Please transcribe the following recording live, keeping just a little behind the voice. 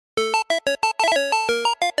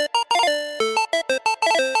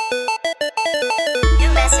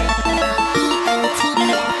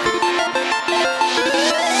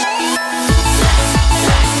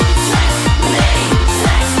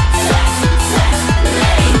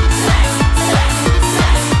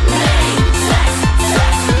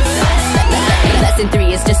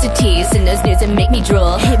make me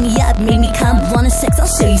drool. Hit me up, make me come, wanna sex, I'll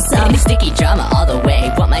show you some. Sticky drama all the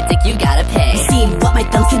way, want my dick, you gotta pay. See what my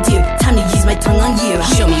thumbs can do, time to use my tongue on you.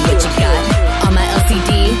 Show me what you got on my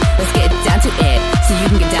LCD, let's get down to it, so you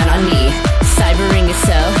can get down on me. Cybering is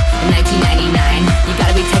so, in 1999, you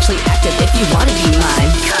gotta be sexually active if you wanna be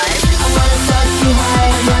mine. Cause I wanna fuck you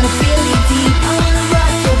hard, I wanna feel you deep, I wanna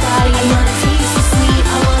rock your body, I wanna taste you sweet,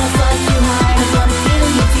 I wanna fuck you hard, I wanna feel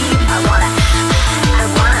you deep, I wanna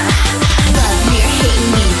love me or hate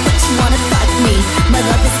me, but you wanna fuck me. My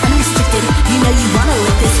love is unrestricted, you know you wanna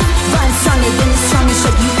live this. Run stronger than the strongest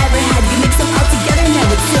shot you ever had. You mix them all together, now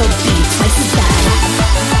it still be twice as bad.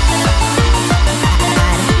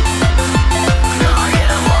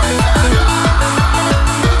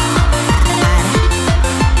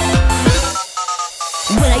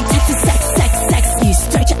 When I text you sex, you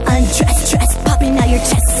start to undress, popping out your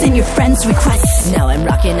chests and your friends' requests. Now I'm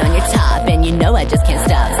rocking on your top, and you know I just can't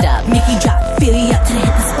stop. Make you drop, feel you up to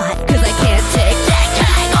hit the spot. Cause I can't take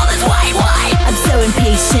all this white. I'm so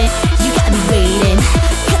impatient, you got me waiting.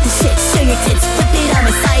 Cut the shit, show your tits, flip it on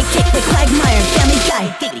my sidekick, the quagmire, family guy,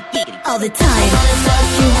 all the time. I wanna fuck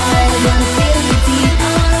you hard, I wanna feel you deep, I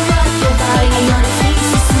wanna rock your body, I wanna taste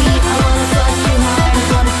you sweet, I wanna fuck you hard, I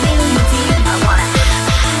wanna feel you deep, I wanna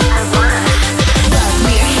love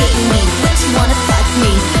me or hate me, but you wanna fuck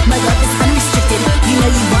me. My love is unrestricted, you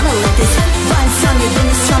know you wanna live this. Run stronger than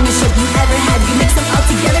the strongest shit you ever had. You mix them all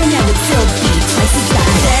together, now it still be twice as bad.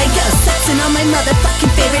 There it goes, sexing on my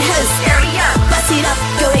motherfucking favorite host. Area, bust it up,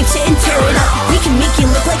 go ape shit and tear it up. We can make you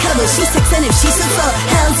look like Hubble, she's sexing if she's so full.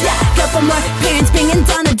 Hells yeah, go for more, parents banging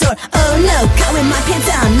down the door. Oh no, going my pants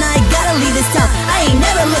down, I gotta leave this town. I ain't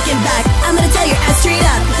never looking back, I'm gonna tell your ass straight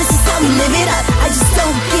up. This is how we live it up, I just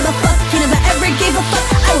don't give a fuck.